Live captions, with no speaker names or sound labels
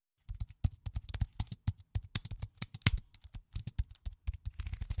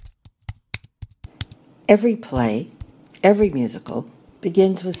Every play, every musical,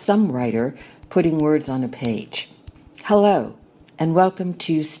 begins with some writer putting words on a page. Hello, and welcome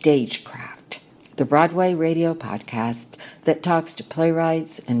to Stagecraft, the Broadway radio podcast that talks to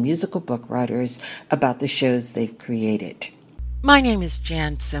playwrights and musical book writers about the shows they've created. My name is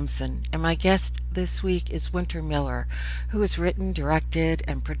Jan Simpson, and my guest this week is Winter Miller, who has written, directed,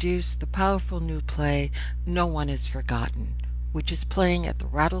 and produced the powerful new play No One Is Forgotten, which is playing at the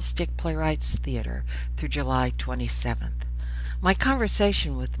Rattlestick Playwrights Theater through July 27th. My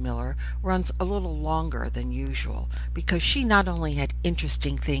conversation with Miller runs a little longer than usual because she not only had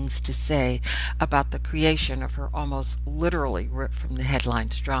interesting things to say about the creation of her almost literally ripped from the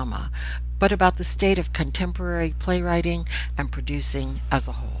headlines drama, but about the state of contemporary playwriting and producing as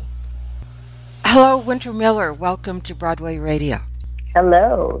a whole. Hello, Winter Miller. Welcome to Broadway Radio.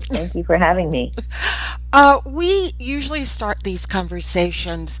 Hello. Thank you for having me. We usually start these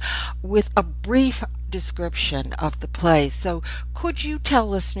conversations with a brief description of the play. So could you tell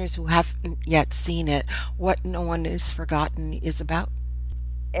listeners who haven't yet seen it what No One Is Forgotten is about?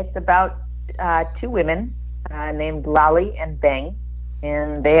 It's about two women named Lolly and Beng,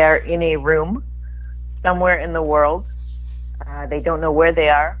 and they are in a room somewhere in the world. They don't know where they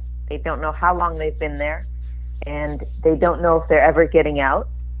are. They don't know how long they've been there, and they don't know if they're ever getting out,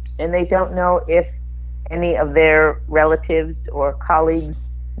 and they don't know if any of their relatives or colleagues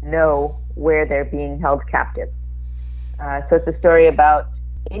know where they're being held captive. So it's a story about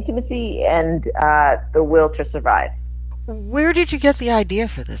intimacy and the will to survive. Where did you get the idea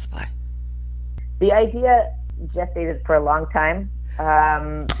for this play? The idea gestated for a long time.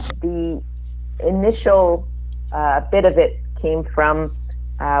 The initial bit of it came from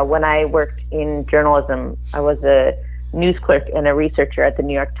when I worked in journalism. I was a news clerk and a researcher at the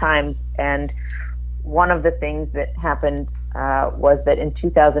New York Times, and one of the things that happened was that in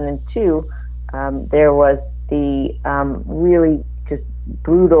 2002, there was the really just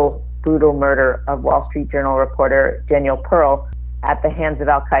brutal murder of Wall Street Journal reporter Daniel Pearl at the hands of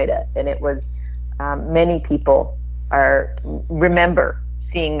Al-Qaeda. And it was, many people remember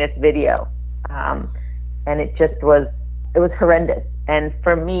seeing this video. And it was horrendous. And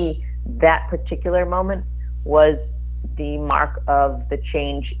for me, that particular moment was the mark of the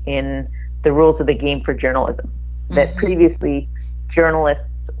change in the rules of the game for journalism. That previously journalists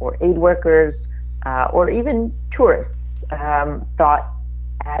or aid workers or even tourists thought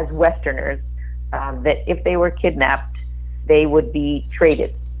as Westerners that if they were kidnapped, they would be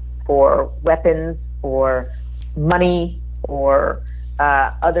traded for weapons or money or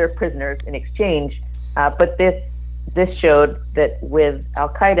other prisoners in exchange. But this showed that with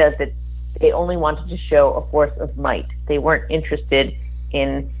Al-Qaeda that they only wanted to show a force of might. They weren't interested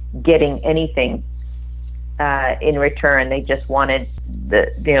in getting anything in return. They just wanted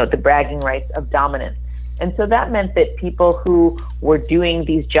the bragging rights of dominance. And so that meant that people who were doing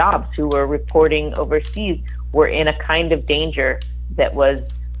these jobs, who were reporting overseas, were in a kind of danger that was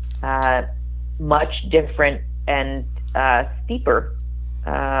much different and steeper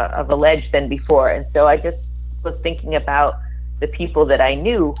of a ledge than before. And so I just was thinking about the people that I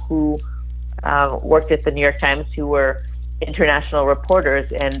knew who worked at the New York Times, who were international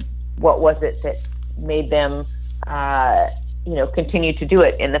reporters, and what was it that made them continue to do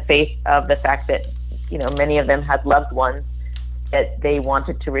it in the face of the fact that many of them had loved ones that they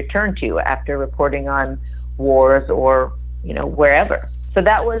wanted to return to after reporting on wars or wherever. So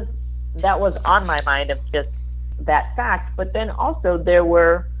that was on my mind, of just that fact. But then also there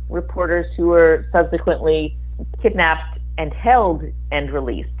were reporters who were subsequently kidnapped and held and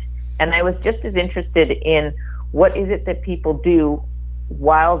released, and I was just as interested in what is it that people do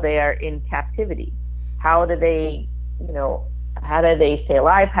while they are in captivity. How do they stay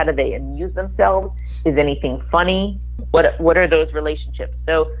alive? How do they amuse themselves? Is anything funny? What are those relationships?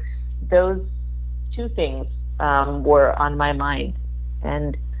 So those two things were on my mind,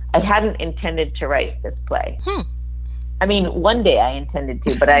 and I hadn't intended to write this play. I mean, one day I intended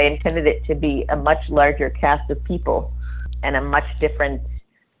to, but I intended it to be a much larger cast of people and a much different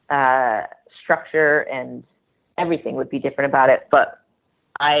structure, and everything would be different about it. But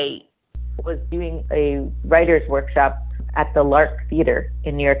I was doing a writer's workshop at the Lark Theater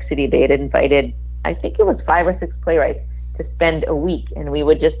in New York City. They had invited, I think it was 5 or 6 playwrights, to spend a week, and we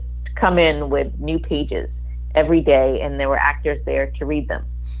would just come in with new pages every day, and there were actors there to read them.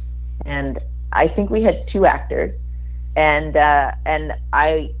 And I think we had 2 actors, and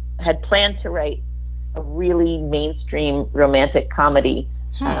I had planned to write a really mainstream romantic comedy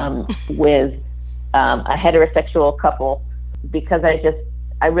with a heterosexual couple, because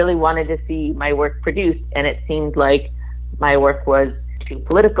I really wanted to see my work produced, and it seemed like my work was too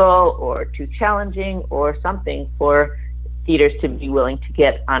political or too challenging or something for theaters to be willing to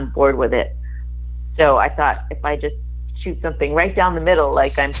get on board with it. So I thought if I just shoot something right down the middle,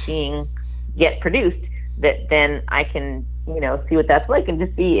 like I'm seeing get produced, that then I can, see what that's like and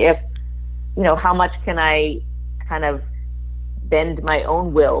just see if, how much can I kind of bend my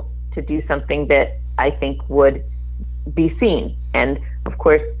own will to do something that I think would be seen. And of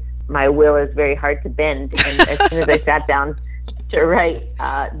course, my will is very hard to bend. And as soon as I sat down to write,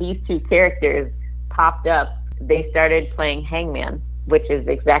 these two characters popped up. They started playing hangman, which is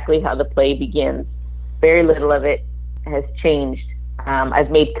exactly how the play begins. Very little of it has changed.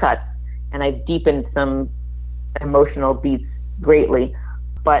 I've made cuts and I've deepened some emotional beats greatly.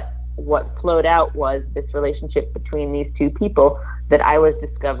 But what flowed out was this relationship between these two people that I was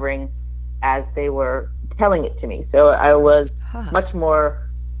discovering as they were telling it to me. So I was much more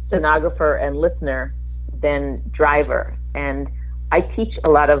stenographer and listener than driver. And I teach a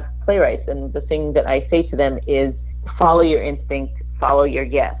lot of playwrights, and the thing that I say to them is follow your instinct, follow your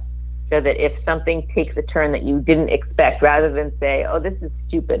guess. So that if something takes a turn that you didn't expect, rather than say, oh, this is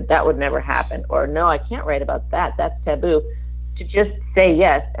stupid, that would never happen, or no, I can't write about that, that's taboo, to just say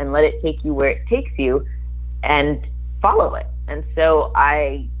yes and let it take you where it takes you and follow it. And so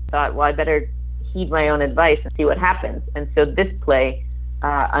I thought, well, I better heed my own advice and see what happens. And so this play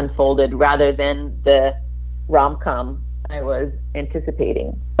unfolded rather than the rom-com I was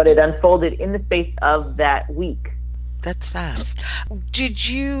anticipating. But it unfolded in the space of that week. That's fast. Did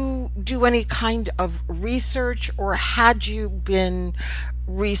you do any kind of research, or had you been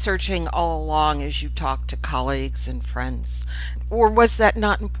researching all along as you talked to colleagues and friends? Or was that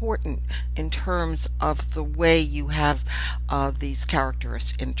not important in terms of the way you have these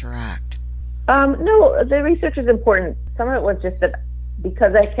characters interact? No, the research is important. Some of it was just that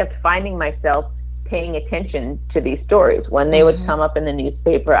because I kept finding myself paying attention to these stories. When they would come up in the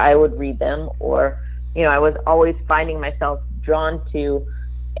newspaper, I would read them, or I was always finding myself drawn to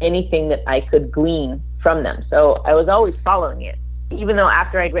anything that I could glean from them. So I was always following it. Even though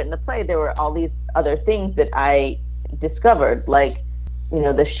after I'd written the play, there were all these other things that I discovered, like,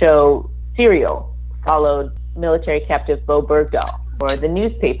 the show Serial followed military captive Bo Bergdahl, or the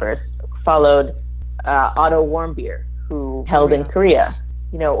newspapers followed Otto Warmbier, who held in Korea,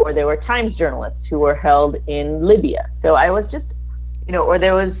 or there were Times journalists who were held in Libya. So I was just, or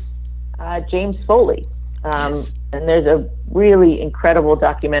there was James Foley. Yes. And there's a really incredible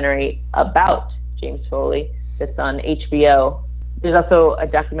documentary about James Foley that's on HBO. There's also a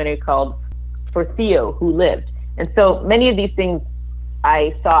documentary called For Theo, Who Lived. And so many of these things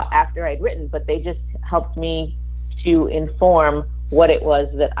I saw after I'd written, but they just helped me to inform what it was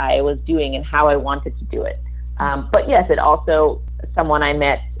that I was doing and how I wanted to do it. But yes, it also, someone I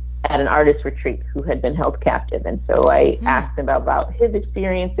met at an artist retreat who had been held captive. And so I asked him about his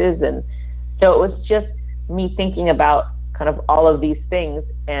experiences. And so it was just me thinking about kind of all of these things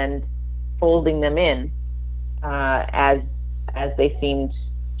and folding them in as they seemed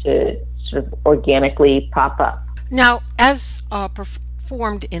to sort of organically pop up. Now, as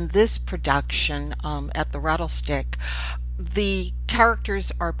performed in this production at the Rattlestick, the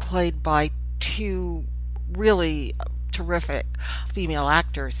characters are played by two really terrific female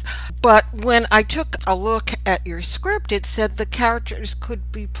actors. But when I took a look at your script, it said the characters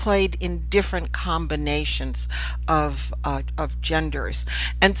could be played in different combinations of genders.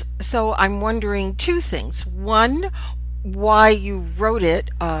 And so I'm wondering two things. One, why you wrote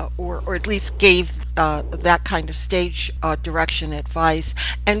it, or at least gave that kind of stage direction advice.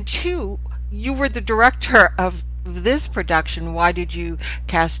 And two, you were the director of this production. Why did you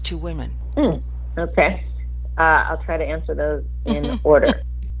cast two women? Okay. I'll try to answer those in order.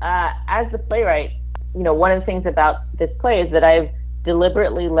 As the playwright, one of the things about this play is that I've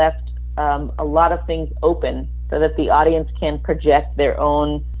deliberately left a lot of things open so that the audience can project their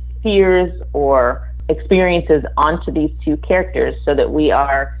own fears or experiences onto these two characters, so that we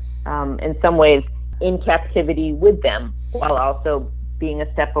are, in some ways, in captivity with them while also being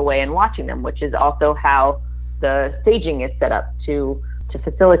a step away and watching them, which is also how the staging is set up to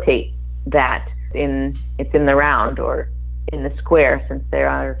facilitate that. It's in the round or in the square, since there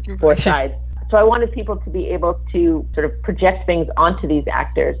are four sides. So I wanted people to be able to sort of project things onto these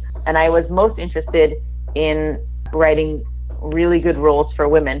actors. And I was most interested in writing really good roles for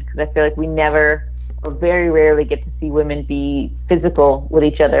women, because I feel like we never, or very rarely, get to see women be physical with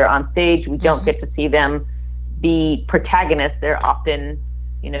each other on stage. We don't get to see them be protagonists. They're often,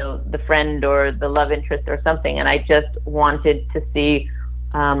 the friend or the love interest or something. And I just wanted to see,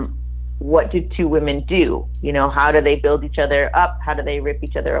 what do two women do? How do they build each other up? How do they rip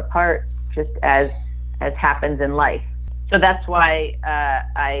each other apart? Just as happens in life. So that's why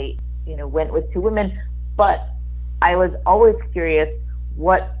I went with two women. But I was always curious,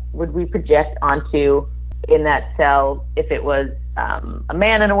 what would we project onto in that cell if it was a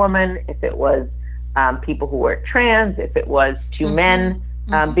man and a woman, if it was people who were trans, if it was two men,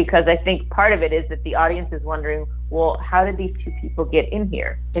 because I think part of it is that the audience is wondering, well, how did these two people get in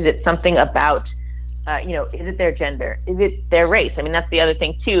here? Is it something about, is it their gender? Is it their race? I mean, that's the other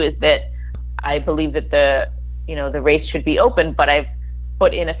thing too, is that I believe that the race should be open, but I've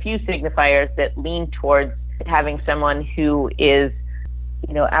put in a few signifiers that lean towards having someone who is,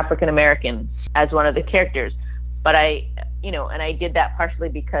 African American as one of the characters. But I did that partially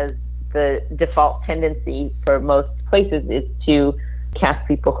because the default tendency for most places is to cast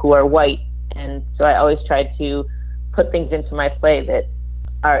people who are white. And so I always try to put things into my play that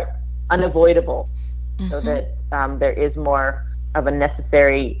are unavoidable, so that there is more of a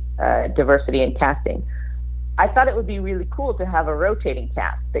necessary diversity in casting. I thought it would be really cool to have a rotating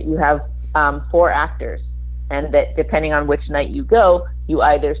cast, that you have 4 actors, and that depending on which night you go, you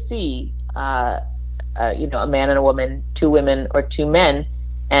either see a man and a woman, 2 women, or 2 men,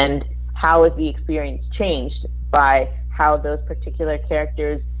 and how is the experience changed by how those particular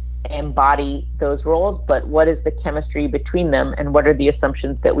characters embody those roles, but what is the chemistry between them, and what are the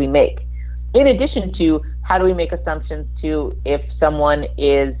assumptions that we make? In addition to, how do we make assumptions to if someone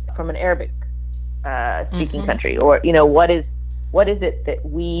is from an Arabic speaking country, or what is it that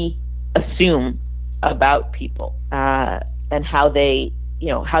we assume about people, and how they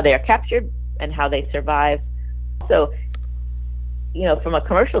are captured and how they survive. So, from a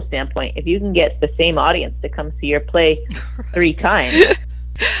commercial standpoint, if you can get the same audience to come see your play 3 times.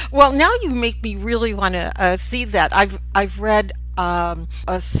 Well, now you make me really want to see that. I've read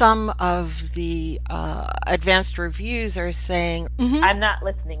some of the advanced reviews are saying... I'm not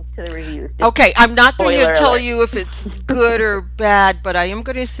listening to the reviews. Okay, I'm not going to tell alert. you if it's good or bad, but I am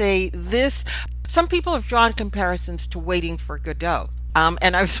going to say this. Some people have drawn comparisons to Waiting for Godot.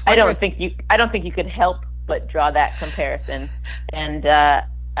 And I was wondering... I don't think you could help but draw that comparison. And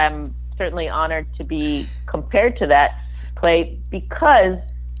I'm certainly honored to be compared to that play, because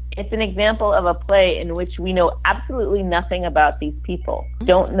it's an example of a play in which we know absolutely nothing about these people.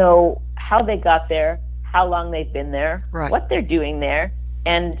 Don't know how they got there, how long they've been there, what they're doing there,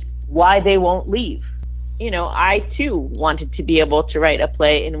 and why they won't leave. I too wanted to be able to write a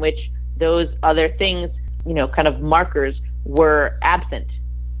play in which those other things, kind of markers, were absent,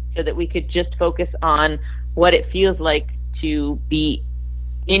 so that we could just focus on what it feels like to be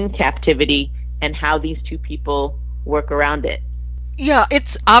in captivity and how these two people work around it. Yeah,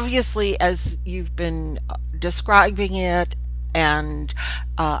 it's obviously, as you've been describing it, and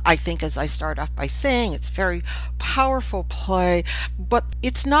I think, as I start off by saying, it's a very powerful play, but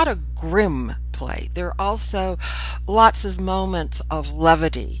it's not a grim play. There are also lots of moments of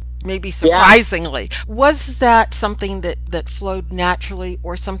levity, maybe surprisingly. Yeah. Was that something that flowed naturally,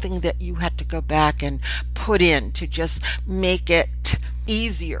 or something that you had to go back and put in to just make it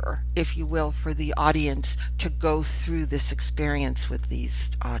easier, if you will, for the audience to go through this experience with these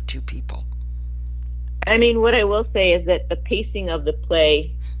 2 people? I mean, what I will say is that the pacing of the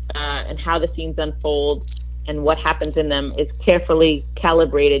play and how the scenes unfold and what happens in them is carefully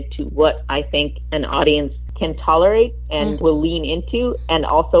calibrated to what I think an audience can tolerate and will lean into, and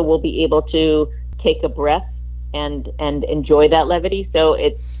also will be able to take a breath and enjoy that levity. So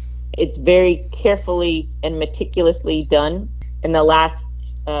it's very carefully and meticulously done. In the last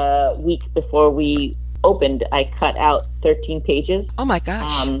week before we opened, I cut out 13 pages. Oh my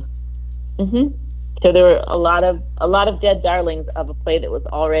gosh. So there were a lot of dead darlings of a play that was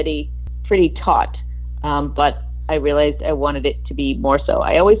already pretty taut, but I realized I wanted it to be more so.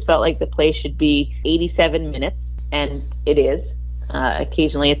 I always felt like the play should be 87 minutes, and it is.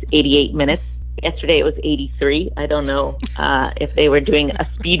 Occasionally it's 88 minutes. Yesterday it was 83. I don't know if they were doing a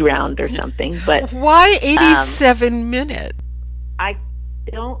speed round or something. But why 87 minutes? I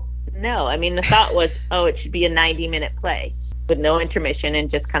don't know. I mean, the thought was, it should be a 90-minute play with no intermission and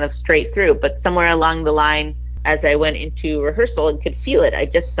just kind of straight through. But somewhere along the line, as I went into rehearsal and could feel it, I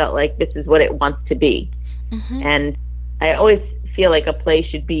just felt like this is what it wants to be. And I always feel like a play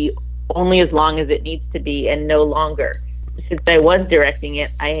should be only as long as it needs to be and no longer. Since I was directing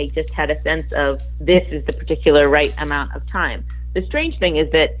it, I just had a sense of this is the particular right amount of time. The strange thing is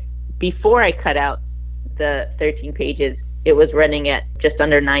that before I cut out the 13 pages, it was running at just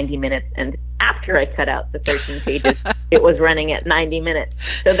under 90 minutes. And after I cut out the 13 pages, it was running at 90 minutes.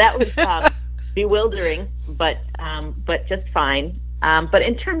 So that was bewildering, but just fine. But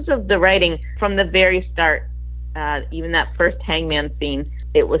in terms of the writing, from the very start, even that first hangman scene,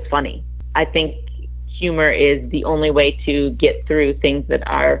 it was funny. I think humor is the only way to get through things that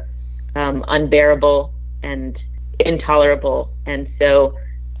are unbearable and intolerable. And so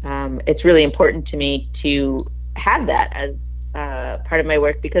it's really important to me to have that as part of my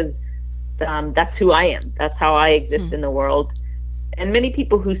work, because that's who I am. That's how I exist in the world. And many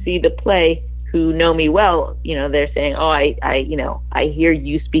people who see the play, who know me well, they're saying, "Oh, I hear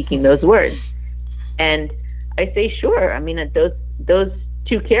you speaking those words," and I say, "Sure." I mean, those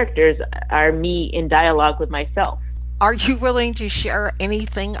two characters are me in dialogue with myself. Are you willing to share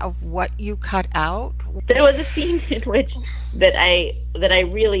anything of what you cut out? There was a scene in which that I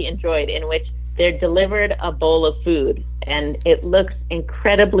really enjoyed, in which they're delivered a bowl of food, and it looks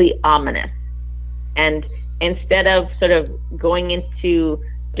incredibly ominous. And instead of sort of going into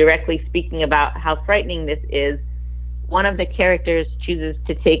directly speaking about how frightening this is, one of the characters chooses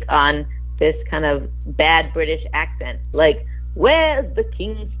to take on this kind of bad British accent, like, "Where's the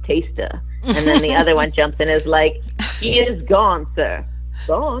king's taster?" And then the other one jumps in and is like, "He is gone, sir."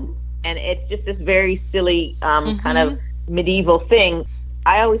 Gone? And it's just this very silly kind of medieval thing.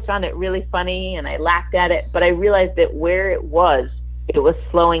 I always found it really funny, and I laughed at it, but I realized that where it was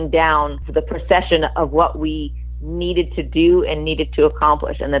slowing down the procession of what we needed to do and needed to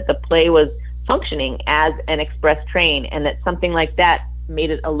accomplish, and that the play was functioning as an express train, and that something like that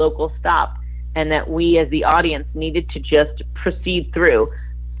made it a local stop, and that we as the audience needed to just proceed through.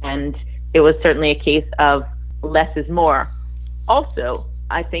 And it was certainly a case of less is more. Also,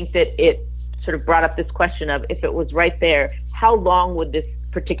 I think that it sort of brought up this question of, if it was right there, how long would this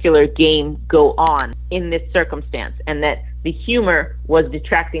particular game go on in this circumstance? And that the humor was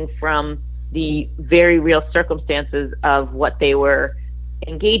detracting from the very real circumstances of what they were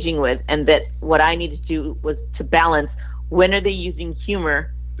engaging with, and that what I needed to do was to balance, when are they using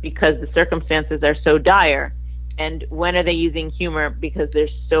humor because the circumstances are so dire, and when are they using humor because they're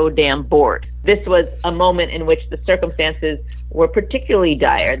so damn bored? This was a moment in which the circumstances were particularly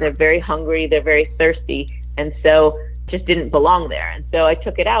dire. They're very hungry, they're very thirsty, and so just didn't belong there. And so I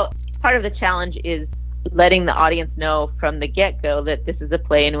took it out. Part of the challenge is letting the audience know from the get-go that this is a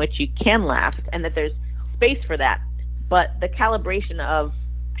play in which you can laugh, and that there's space for that. But the calibration of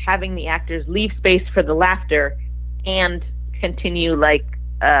having the actors leave space for the laughter and continue like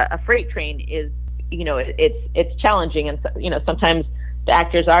a freight train is, it's challenging. And sometimes the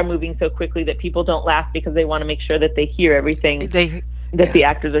actors are moving so quickly that people don't laugh because they want to make sure that they hear everything that the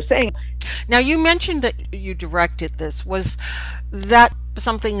actors are saying. Now, you mentioned that you directed this. Was that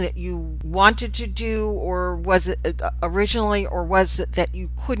something that you wanted to do, or was it originally, or was it that you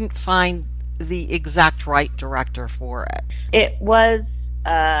couldn't find the exact right director for it? It was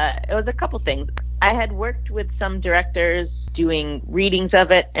a couple things. I had worked with some directors doing readings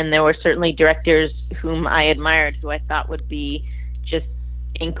of it, and there were certainly directors whom I admired, who I thought would be just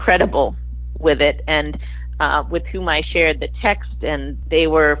incredible with it, and with whom I shared the text, and they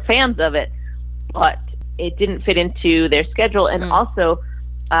were fans of it, but it didn't fit into their schedule. And also,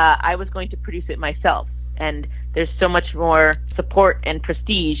 I was going to produce it myself, and there's so much more support and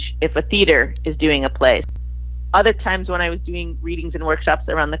prestige if a theater is doing a play. Other times when I was doing readings and workshops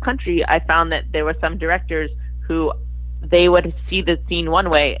around the country, I found that there were some directors who they would see the scene one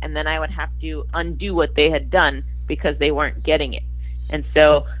way, and then I would have to undo what they had done because they weren't getting it. And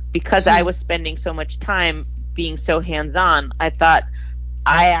so, because I was spending so much time being so hands-on, I thought,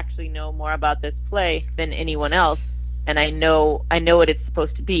 I actually know more about this play than anyone else, and I know what it's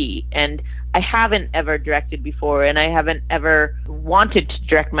supposed to be. And I haven't ever directed before, and I haven't ever wanted to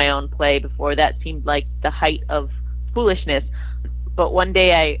direct my own play before. That seemed like the height of foolishness. But one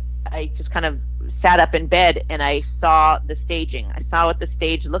day I just kind of sat up in bed and I saw the staging. I saw what the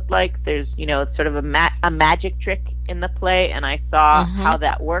stage looked like. There's, sort of a magic trick in the play, and I saw how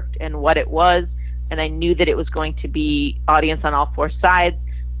that worked and what it was. And I knew that it was going to be audience on all four sides.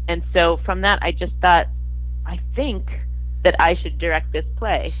 And so from that, I just thought, I think that I should direct this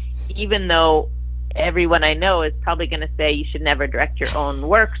play, even though everyone I know is probably going to say you should never direct your own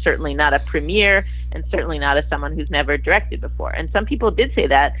work, certainly not a premiere, and certainly not as someone who's never directed before. And some people did say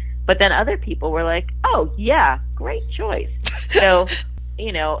that, but then other people were like, oh, yeah, great choice. So,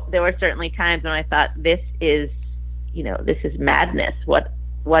 there were certainly times when I thought, this is madness.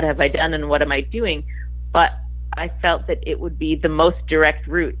 What have I done and what am I doing? But I felt that it would be the most direct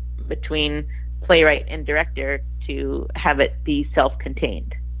route between playwright and director to have it be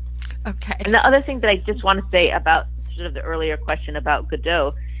self-contained. Okay. And the other thing that I just want to say about sort of the earlier question about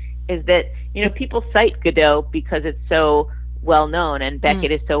Godot is that, people cite Godot because it's so well known and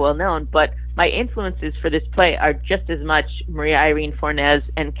Beckett is so well known, but my influences for this play are just as much Maria Irene Fornés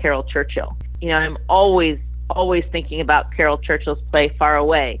and Carol Churchill. I'm always always thinking about Carol Churchill's play Far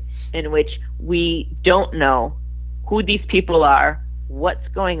Away, in which we don't know who these people are, what's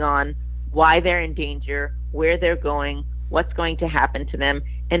going on, why they're in danger, where they're going, what's going to happen to them,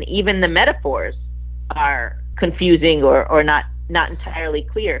 and even the metaphors are confusing or not entirely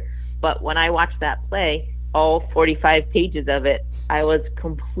clear. But when I watched that play, all 45 pages of it, I was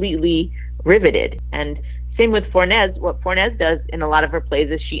completely riveted. And same with Fornes. What Fornes does in a lot of her plays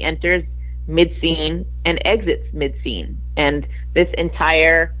is she enters mid-scene and exits mid-scene. And this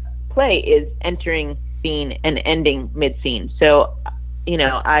entire play is entering scene and ending mid-scene. So,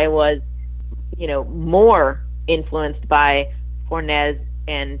 I was, more influenced by Fornes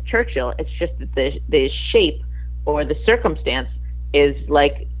and Churchill. It's just that the shape or the circumstance is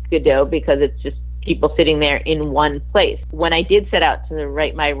like Godot, because it's just people sitting there in one place. When I did set out to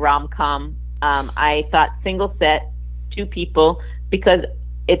write my rom-com, I thought single set, 2 people, because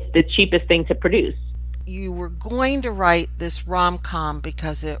it's the cheapest thing to produce. You were going to write this rom-com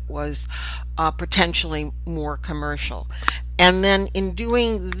because it was potentially more commercial. And then in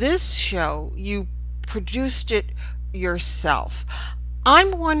doing this show, you produced it yourself.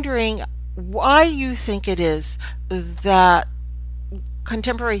 I'm wondering why you think it is that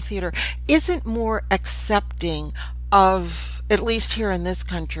contemporary theater isn't more accepting of, at least here in this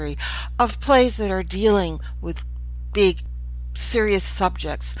country, of plays that are dealing with big, serious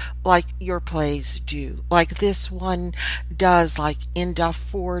subjects like your plays do, like this one does, like In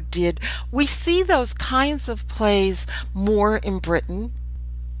Darfur did. We see those kinds of plays more in Britain.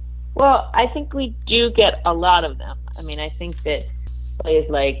 Well, I think we do get a lot of them. I mean, I think that plays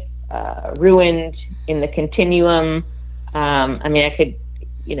like Ruined, In the Continuum, I could,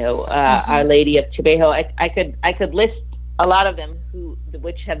 Our Lady of Tubejo, I could list a lot of them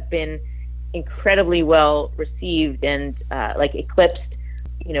which have been incredibly well received, and like Eclipsed,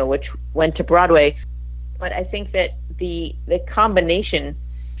 which went to Broadway. But I think that the combination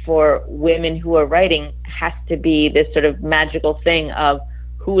for women who are writing has to be this sort of magical thing of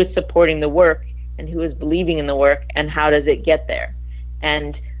who is supporting the work and who is believing in the work, and how does it get there.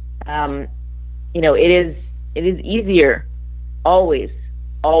 And it is easier always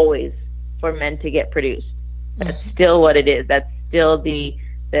for men to get produced. That's still what it is. That's still the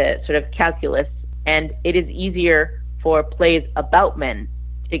sort of calculus. And it is easier for plays about men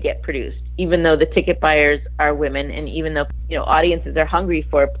to get produced, even though the ticket buyers are women, and even though audiences are hungry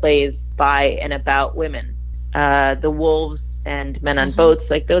for plays by and about women. The Wolves and Men on Boats,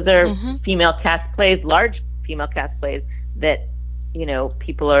 like those are female cast plays, large female cast plays that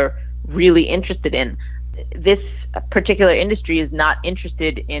people are really interested in. This particular industry is not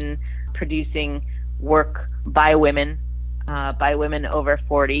interested in producing work by women over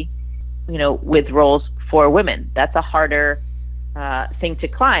 40, with roles for women. That's a harder thing to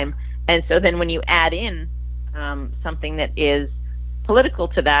climb. And so then when you add in something that is political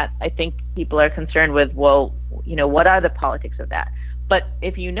to that, I think people are concerned with, well, what are the politics of that? But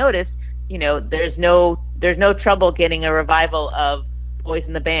if you notice, there's no trouble getting a revival of Boys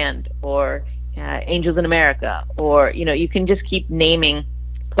in the Band or Angels in America, or you can just keep naming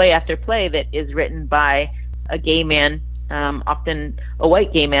play after play that is written by a gay man, often a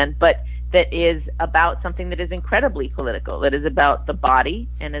white gay man, but that is about something that is incredibly political, that is about the body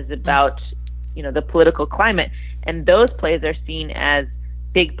and is about the political climate. And those plays are seen as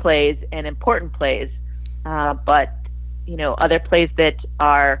big plays and important plays, but other plays that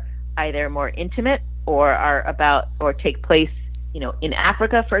are either more intimate or are about or take place in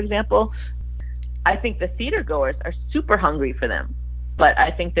Africa, for example, I think the theater goers are super hungry for them. But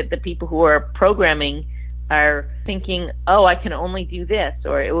I think that the people who are programming are thinking, oh, I can only do this,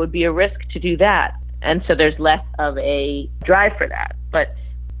 or it would be a risk to do that. And so there's less of a drive for that. But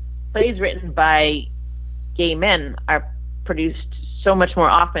plays written by gay men are produced so much more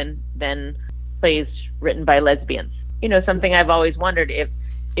often than plays written by lesbians. Something I've always wondered,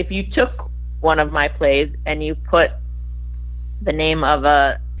 if you took one of my plays and you put the name of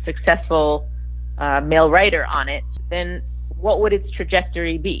a successful male writer on it, then what would its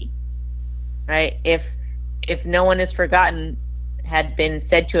trajectory be, right? If No One Is Forgotten had been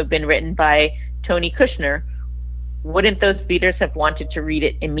said to have been written by Tony Kushner, wouldn't those theaters have wanted to read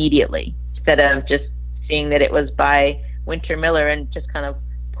it immediately instead of just seeing that it was by Winter Miller and just kind of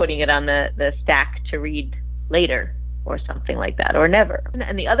putting it on the stack to read later or something like that, or never?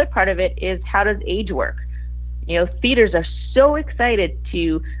 And the other part of it is, how does age work? Theaters are so excited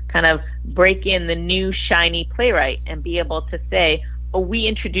to kind of break in the new shiny playwright and be able to say, oh, we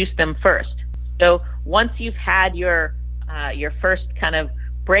introduced them first. So once you've had your first kind of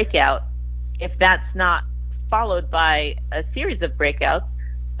breakout, if that's not followed by a series of breakouts,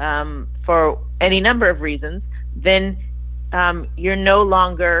 for any number of reasons, then you're no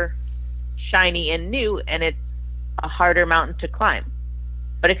longer shiny and new, and it's a harder mountain to climb.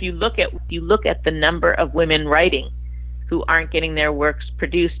 But if you look at the number of women writing who aren't getting their works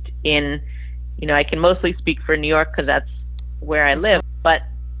produced in, I can mostly speak for New York because that's where I live, but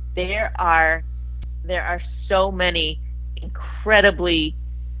there are so many incredibly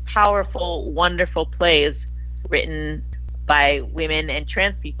powerful, wonderful plays written by women and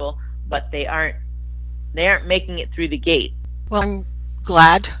trans people, but they aren't making it through the gate. Well, I'm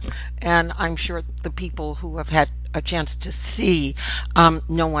glad, and I'm sure the people who have had a chance to see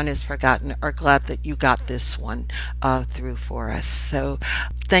No One Is Forgotten are glad that you got this one through for us. So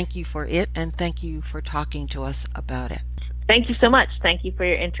thank you for it, and thank you for talking to us about it. Thank you so much. Thank you for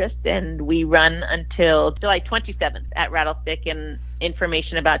your interest, and we run until July 27th at Rattlestick, and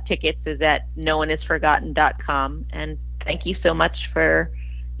information about tickets is at nooneisforgotten.com. And thank you so much for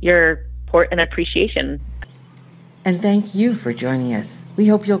your support and appreciation. And thank you for joining us. We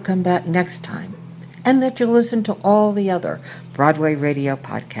hope you'll come back next time, and that you'll listen to all the other Broadway Radio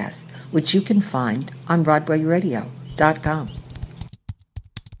podcasts, which you can find on BroadwayRadio.com.